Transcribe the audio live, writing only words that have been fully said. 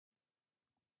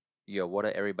Yo, what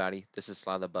up, everybody? This is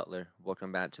Sly the Butler.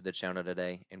 Welcome back to the channel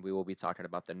today, and we will be talking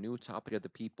about the new topic of the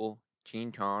people,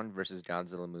 King Kong versus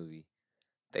Godzilla movie.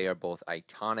 They are both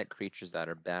iconic creatures that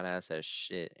are badass as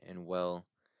shit, and well,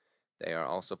 they are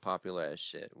also popular as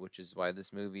shit, which is why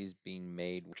this movie is being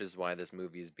made.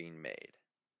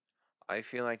 I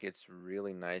feel like it's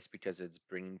really nice because it's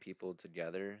bringing people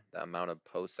together. The amount of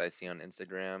posts I see on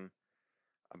Instagram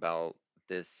about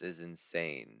this is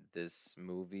insane. This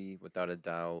movie, without a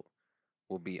doubt,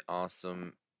 will be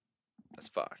awesome as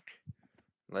fuck.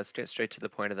 Let's get straight to the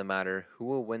point of the matter. Who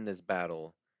will win this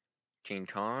battle, King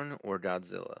Kong or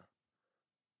Godzilla?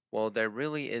 Well, there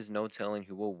really is no telling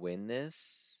who will win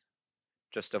this,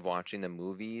 just of watching the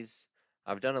movies.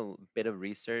 I've done a bit of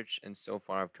research, and so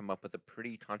far I've come up with a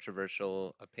pretty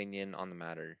controversial opinion on the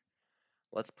matter.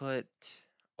 Let's put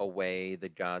away the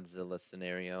Godzilla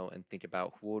scenario and think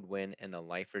about who would win in a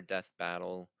life or death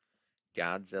battle,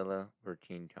 Godzilla or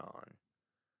King Kong.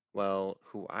 Well,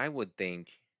 who I would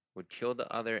think would kill the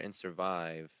other and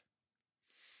survive,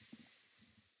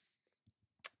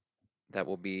 that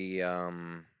will be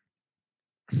I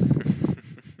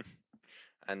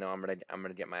know I'm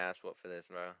gonna get my ass whooped for this,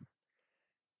 bro.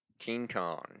 King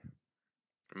Kong.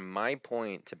 My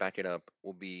point to back it up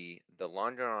will be the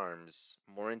longer arms,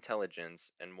 more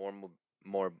intelligence, and more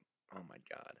oh my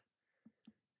god,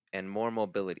 and more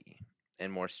mobility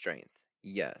and more strength.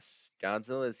 Yes,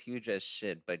 Godzilla is huge as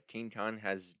shit, but King Kong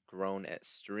has grown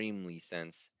extremely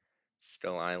since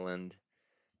Skull Island.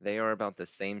 They are about the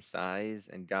same size,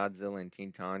 and Godzilla and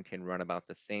King Kong can run about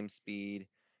the same speed,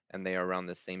 and they are around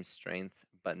the same strength.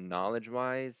 But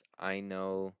knowledge-wise, I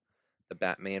know the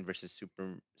Batman versus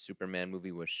Superman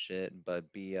movie was shit,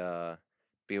 but be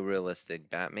realistic.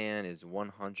 Batman is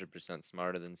 100%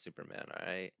 smarter than Superman, all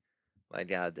right? Like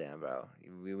goddamn, bro.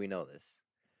 We know this.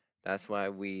 That's why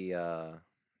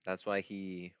that's why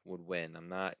he would win. I'm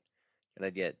not gonna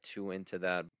get too into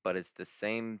that, but it's the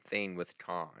same thing with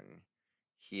Kong.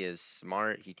 He is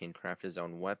smart, he can craft his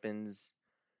own weapons,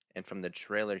 and from the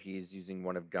trailer, he's using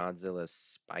one of Godzilla's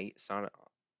spikes on,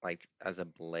 like, as a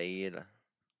blade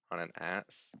on an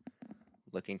axe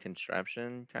looking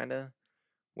contraption, kinda,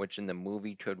 which in the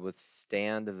movie could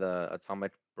withstand the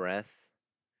atomic breath,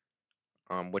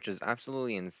 which is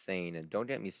absolutely insane. And don't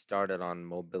get me started on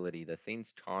mobility. The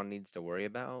things Kong needs to worry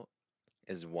about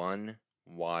is one,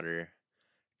 water.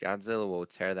 Godzilla will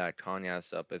tear that Kong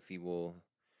ass up if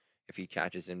he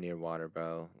catches him near water,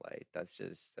 bro. Like that's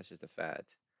just a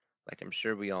fact. Like I'm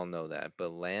sure we all know that,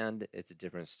 but land, it's a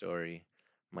different story.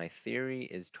 My theory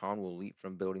is Kong will leap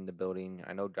from building to building.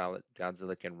 I know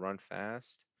Godzilla can run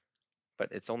fast,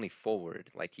 but it's only forward.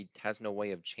 Like he has no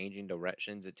way of changing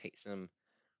directions. It takes him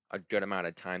a good amount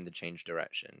of time to change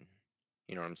direction.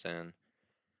 You know what I'm saying?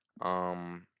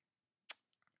 Um,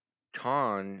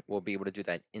 Kong will be able to do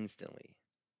that instantly.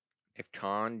 If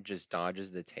Kong just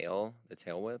dodges the tail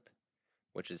whip,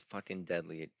 which is fucking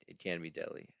deadly, it can be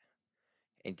deadly,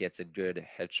 and gets a good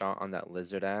headshot on that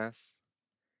lizard ass,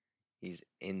 he's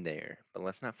in there. But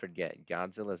let's not forget,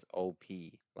 Godzilla's OP,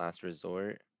 Last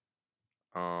Resort.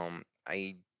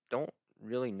 I don't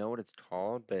really know what it's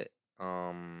called, but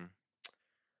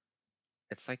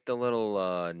it's like the little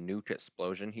nuke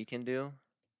explosion he can do.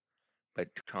 But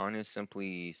Kong is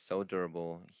simply so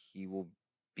durable, he will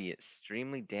be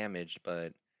extremely damaged,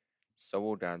 but so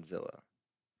will Godzilla.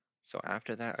 So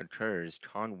after that occurs,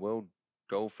 Kong will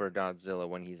go for Godzilla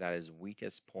when he's at his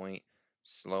weakest point,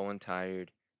 slow and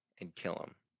tired, and kill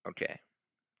him. Okay,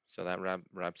 so that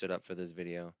wraps it up for this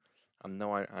video. I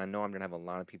know I'm gonna have a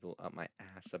lot of people up my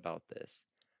ass about this,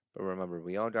 but remember,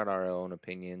 we all got our own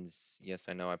opinions. Yes,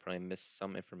 I know I probably missed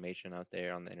some information out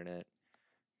there on the internet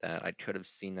that I could have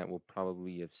seen that will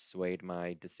probably have swayed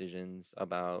my decisions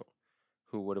about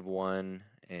who would have won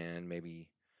and maybe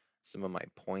some of my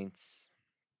points.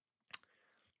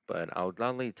 But I would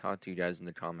gladly talk to you guys in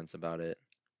the comments about it.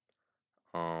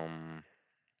 Um,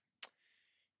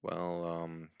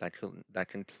 that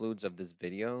concludes of this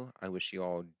video. I wish you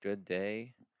all a good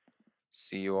day.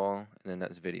 See you all in the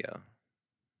next video.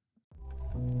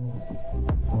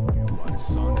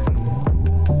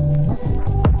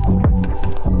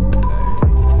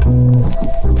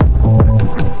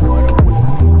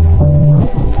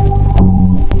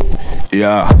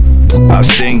 Yeah, I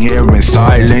sing here in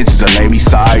silence as I lay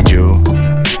beside you.